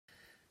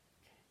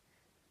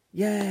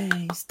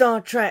Yay!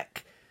 Star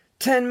Trek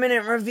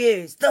 10-minute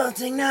review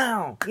starting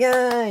now!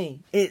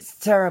 Yay! It's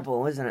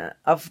terrible, isn't it?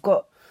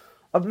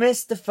 I've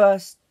missed the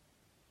first...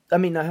 I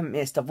mean, I haven't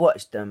missed, I've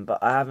watched them,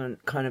 but I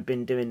haven't kind of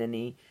been doing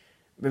any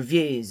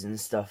reviews and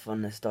stuff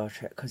on the Star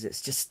Trek because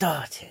it's just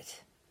started.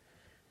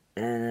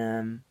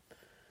 And,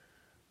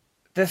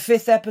 the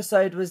 5th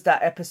episode was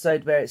that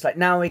episode where it's like,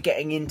 now we're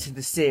getting into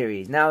the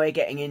series, now we're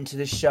getting into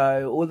the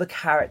show, all the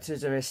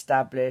characters are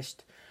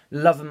established,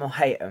 love them or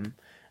hate them,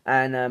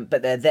 and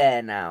but they're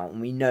there now, and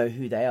we know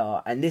who they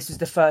are, and this is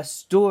the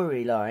first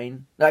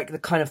storyline, like the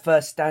kind of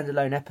first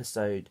standalone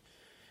episode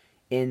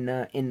in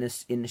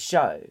the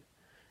show,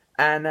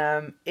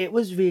 and it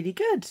was really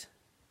good.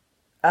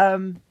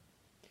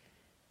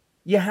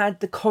 You had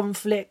the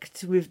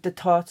conflict with the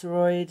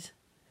Tartaroid.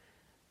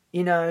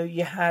 You know,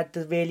 you had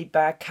the really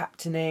bad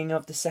captaining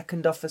of the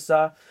second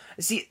officer.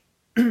 See,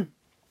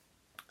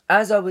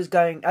 as I was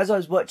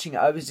watching it,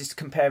 I was just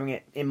comparing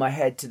it in my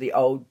head to the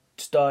old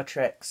Star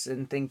Treks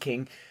and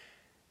thinking,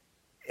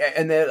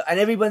 and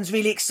everyone's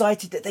really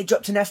excited that they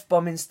dropped an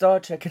F-bomb in Star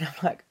Trek, and I'm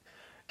like,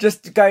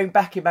 just going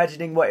back,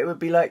 imagining what it would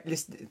be like,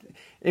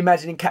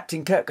 imagining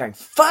Captain Kirk going,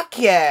 "Fuck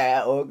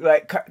yeah!" or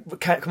like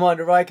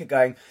Commander Riker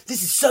going,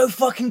 "This is so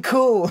fucking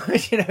cool,"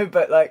 you know.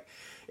 But like,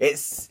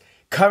 it's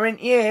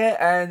current year,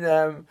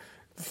 and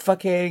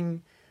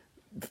fucking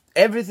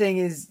everything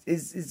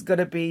is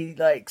gonna be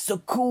like so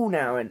cool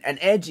now and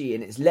edgy,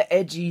 and it's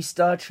edgy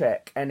Star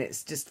Trek, and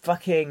it's just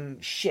fucking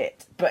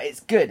shit, but it's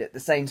good at the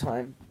same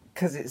time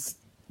because it's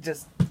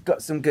just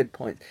got some good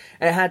points.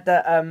 And it had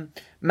that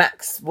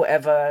Max,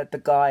 whatever, the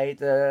guy,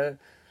 the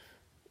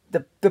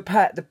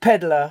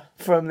peddler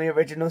from the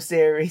original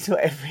series,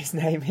 whatever his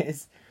name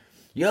is.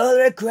 "You'll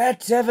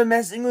regret ever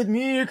messing with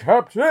me,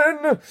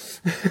 Captain."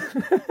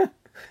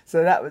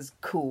 So that was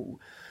cool.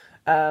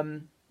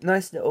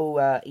 Nice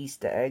little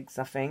Easter eggs,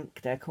 I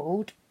think they're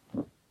called.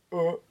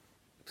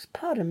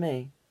 Pardon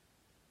me.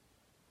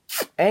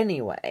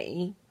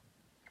 Anyway,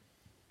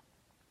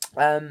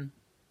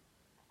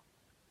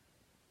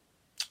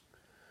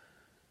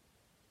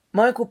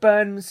 Michael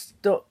Byrne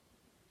stopped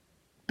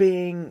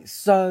being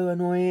so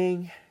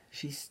annoying.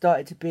 She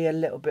started to be a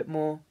little bit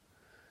more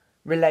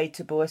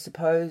relatable, I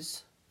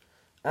suppose.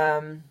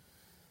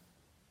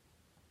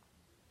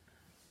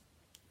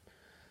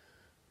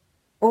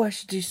 Oh, I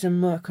should do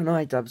some work on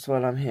iDubbbz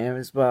while I'm here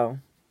as well.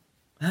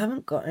 I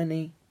haven't got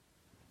any.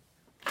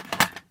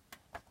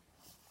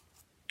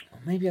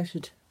 Maybe I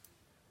should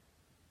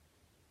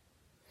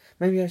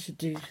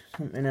do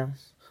something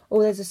else.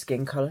 Oh, there's a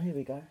skin colour. Here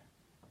we go.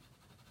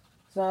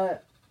 So,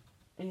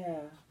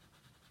 yeah.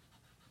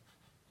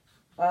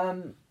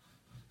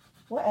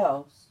 What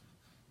else?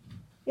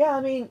 Yeah,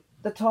 I mean,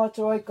 the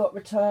Tartaroid got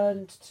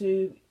returned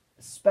to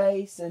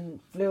space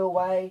and flew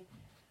away.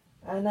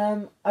 And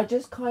I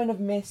just kind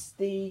of missed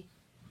the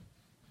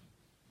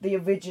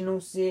original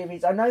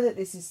series. I know that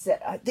this is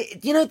set...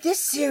 this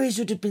series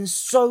would have been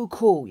so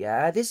cool,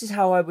 yeah? This is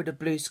how I would have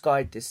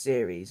blue-skied this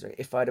series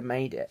if I'd have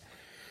made it.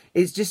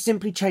 It's just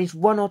simply changed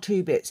one or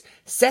two bits.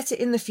 Set it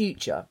in the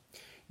future.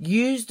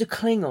 Use the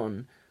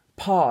Klingon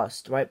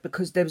past, right?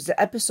 Because there was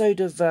the episode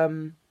of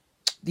the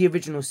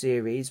original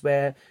series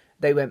where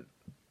they went...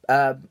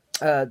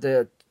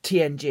 the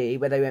TNG,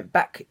 where they went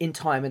back in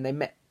time and they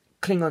met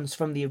Klingons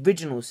from the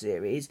original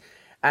series,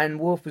 and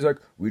Worf was like,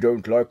 "We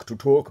don't like to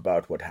talk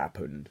about what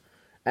happened."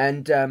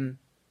 And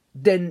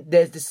then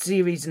there's the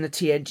series in the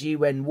TNG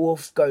when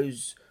Worf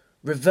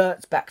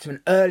reverts back to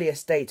an earlier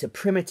state,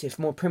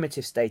 more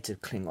primitive state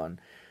of Klingon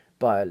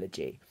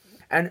biology.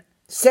 And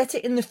set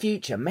it in the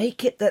future.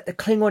 Make it that the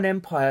Klingon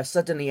Empire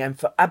suddenly, and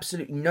for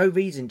absolutely no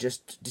reason,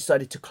 just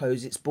decided to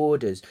close its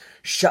borders,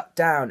 shut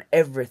down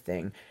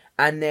everything,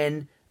 and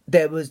then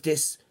there was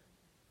this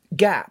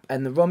gap,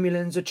 and the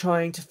Romulans are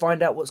trying to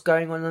find out what's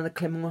going on the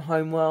Klingon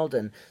homeworld,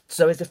 and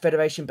so is the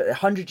Federation, but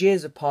 100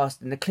 years have passed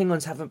and the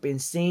Klingons haven't been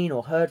seen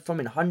or heard from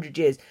in 100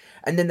 years,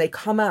 and then they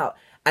come out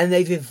and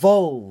they've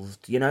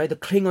evolved, you know, the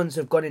Klingons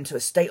have gone into a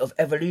state of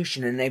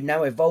evolution and they've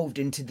now evolved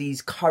into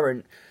these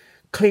current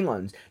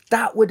Klingons.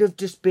 That would have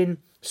just been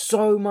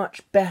so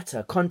much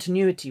better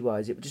continuity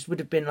wise. It just would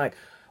have been like,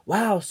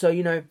 wow, so,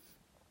 you know,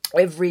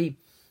 every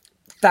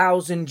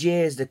 1,000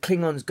 years the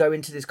Klingons go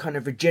into this kind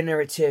of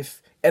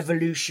regenerative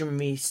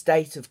evolutionary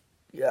state of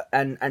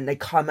and they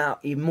come out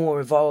even more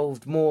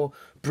evolved, more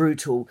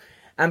brutal,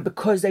 and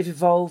because they've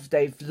evolved,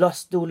 they've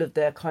lost all of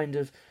their kind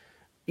of,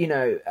 you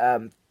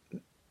know,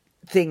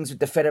 things with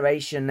the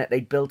Federation that they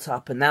built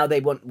up, and now they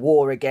want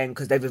war again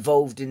because they've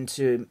evolved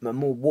into a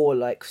more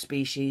warlike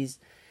species,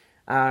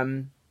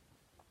 you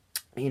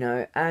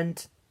know,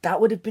 and that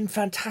would have been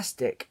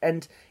fantastic,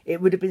 and it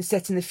would have been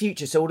set in the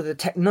future, so all of the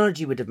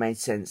technology would have made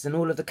sense, and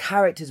all of the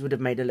characters would have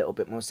made a little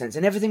bit more sense,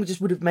 and everything just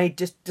would have made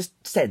just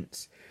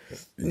sense.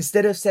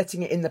 Instead of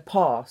setting it in the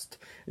past,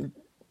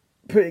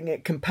 putting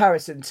it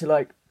comparison to,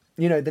 like,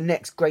 you know, the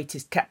next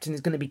greatest captain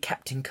is going to be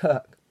Captain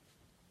Kirk.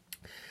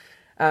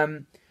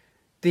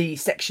 The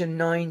Section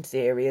 9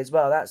 theory as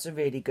well, that's a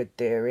really good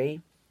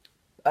theory.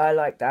 I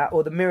like that.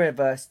 Or the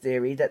Mirrorverse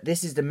theory, that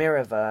this is the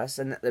Mirrorverse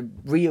and that the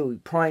real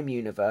Prime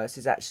Universe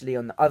is actually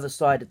on the other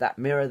side of that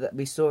mirror that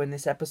we saw in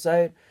this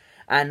episode.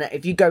 And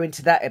if you go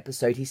into that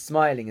episode, he's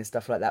smiling and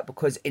stuff like that,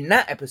 because in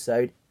that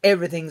episode,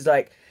 everything's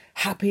like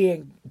happy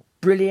and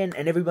brilliant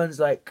and everyone's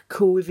like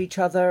cool with each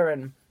other,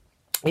 and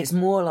it's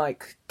more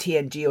like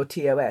TNG or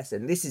TOS,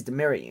 and this is the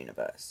Mirror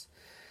Universe.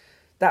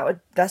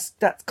 That's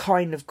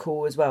kind of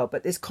cool as well.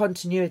 But this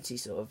continuity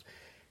sort of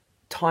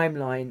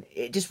timeline,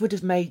 it just would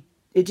have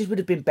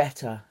been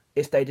better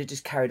if they'd have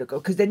just carried on,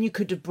 because then you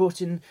could have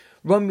brought in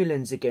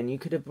Romulans again, you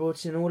could have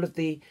brought in all of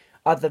the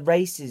other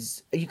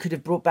races, you could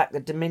have brought back the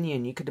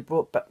Dominion, you could have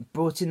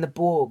brought in the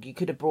Borg, you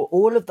could have brought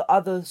all of the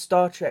other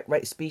Star Trek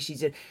race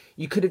species in,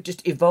 you could have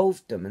just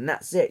evolved them and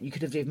that's it. You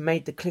could have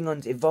made the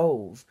Klingons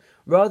evolve,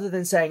 rather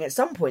than saying at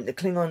some point the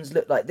Klingons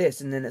look like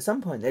this and then at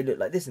some point they look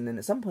like this and then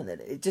at some point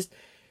it just,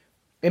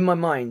 in my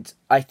mind,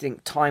 I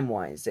think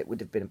time-wise it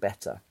would have been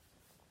better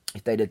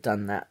if they'd have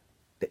done that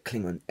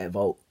Klingon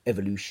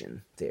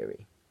evolution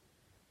theory.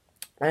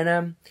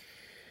 And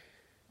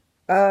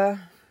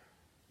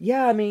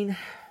yeah, I mean,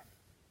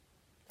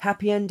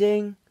 happy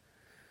ending,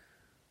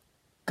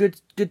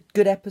 good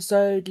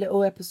episode,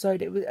 little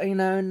episode. It was, you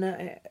know,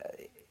 and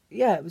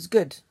yeah, it was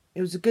good.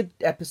 It was a good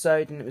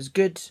episode, and it was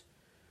good.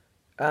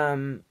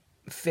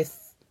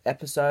 Fifth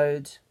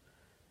episode.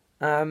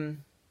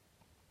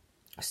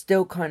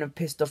 Still kind of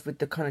pissed off with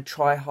the kind of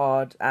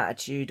try-hard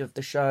attitude of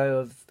the show,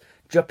 of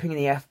dropping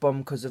the F-bomb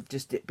because of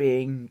just it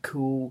being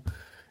cool.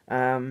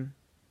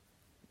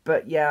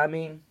 But yeah, I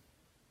mean,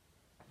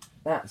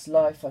 that's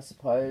life, I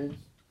suppose.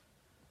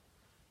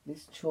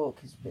 This chalk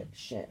is a bit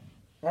shit.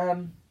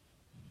 What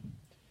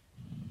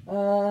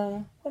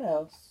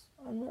else?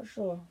 I'm not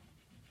sure.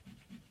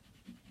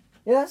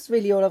 Yeah, that's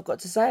really all I've got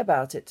to say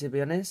about it, to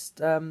be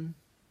honest.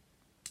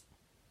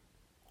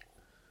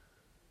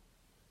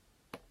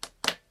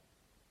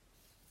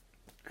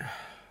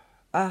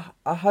 I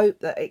hope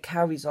that it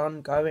carries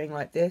on going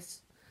like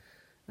this.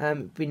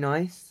 It'd be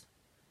nice.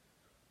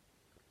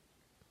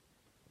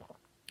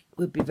 It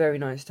would be very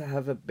nice to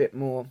have a bit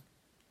more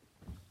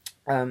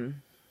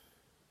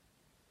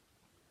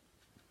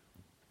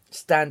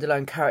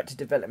standalone character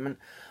development.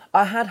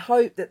 I had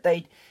hoped that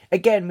they'd,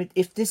 again,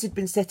 if this had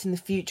been set in the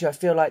future, I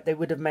feel like they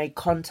would have made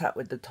contact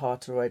with the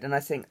Tartaroid, and I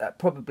think that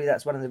probably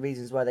that's one of the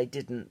reasons why they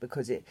didn't,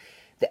 because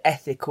the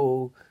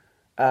ethical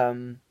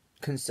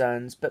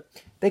concerns. But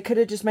they could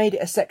have just made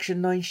it a Section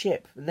 9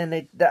 ship, and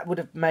then that would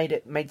have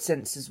made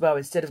sense as well,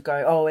 instead of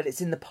going, oh, well, it's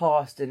in the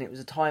past and it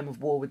was a time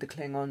of war with the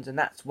Klingons and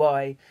that's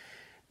why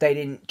they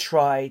didn't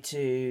try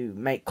to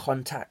make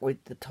contact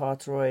with the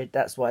Tartaroid,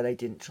 that's why they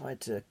didn't try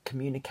to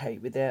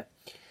communicate with it.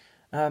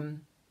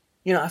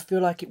 You know, I feel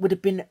like it would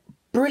have been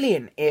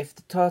brilliant if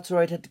the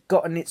Tartaroid had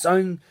gotten its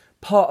own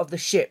part of the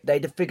ship.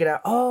 They'd have figured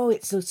out, oh,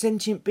 it's a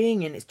sentient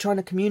being and it's trying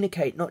to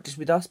communicate not just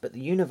with us but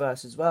the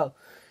universe as well,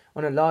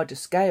 on a larger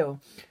scale.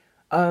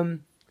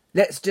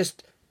 Let's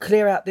just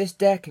clear out this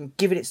deck and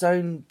give it its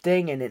own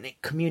thing, and then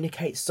it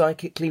communicates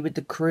psychically with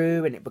the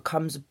crew and it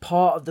becomes a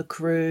part of the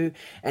crew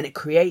and it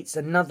creates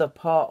another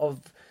part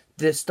of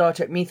the Star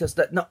Trek mythos,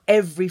 that not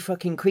every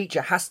fucking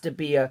creature has to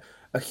be a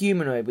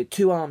humanoid with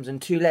 2 arms and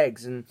 2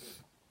 legs and,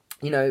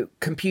 you know,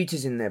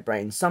 computers in their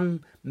brains.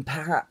 Some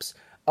perhaps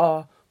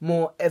are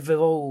more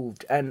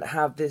evolved and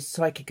have this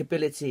psychic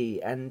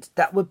ability, and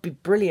that would be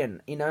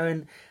brilliant, you know,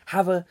 and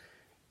have a,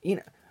 you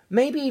know,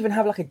 maybe even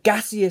have like a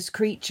gaseous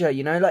creature,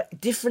 you know, like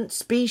different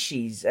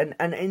species, and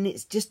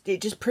it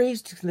just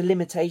proves to the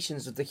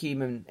limitations of the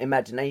human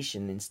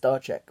imagination in Star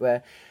Trek,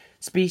 where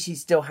species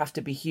still have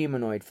to be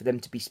humanoid for them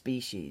to be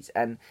species,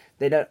 and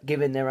they don't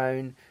give in their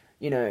own,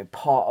 you know,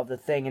 part of the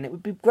thing. And it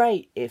would be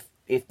great if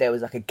there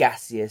was like a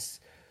gaseous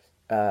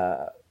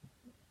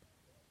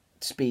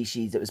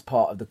species that was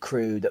part of the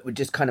crew that would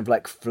just kind of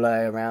like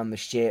fly around the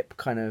ship,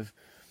 kind of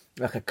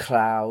like a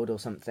cloud or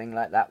something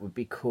like that would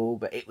be cool.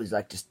 But it was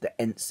like just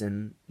the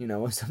ensign, you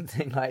know, or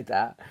something like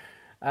that.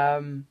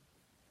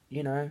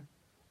 You know,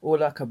 or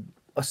like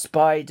a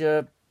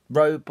spider,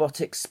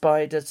 robotic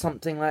spider,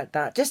 something like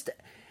that. Just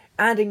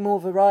adding more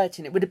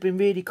variety. And it would have been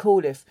really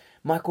cool if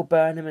Michael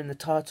Burnham and the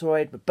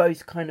Tartaroid were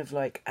both kind of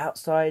like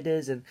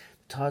outsiders, and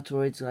the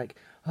Tartaroid's like,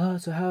 oh,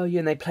 so how are you?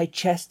 And they play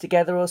chess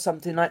together or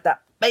something like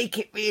that. Make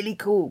it really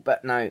cool.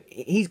 But no,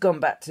 he's gone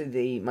back to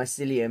the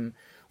mycelium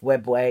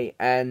webway,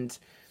 and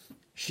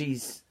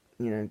she's,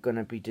 you know,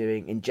 gonna be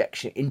doing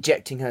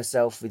injecting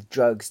herself with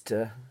drugs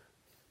to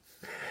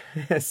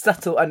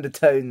subtle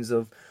undertones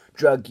of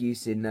drug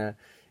use in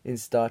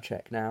Star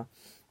Trek now.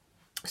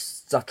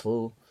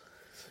 Subtle.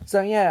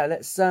 So yeah,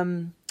 let's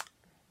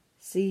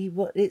see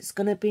what it's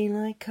gonna be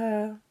like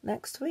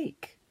next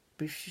week.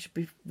 Should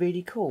be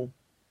really cool.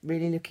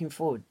 Really looking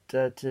forward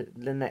to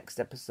the next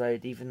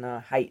episode, even though I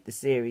hate the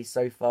series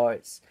so far.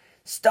 It's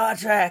Star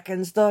Trek,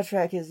 and Star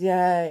Trek is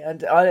yay,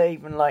 and I don't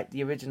even like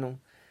the original,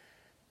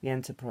 the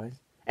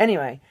Enterprise.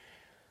 Anyway,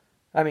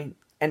 I mean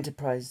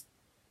Enterprise,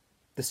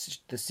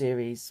 the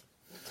series.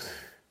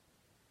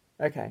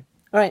 Okay,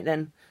 all right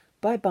then.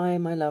 Bye-bye,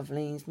 my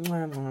lovelies.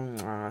 Mwah, mwah,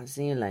 mwah.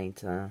 See you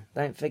later.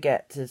 Don't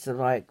forget to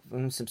like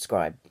and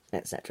subscribe,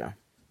 etc.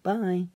 Bye.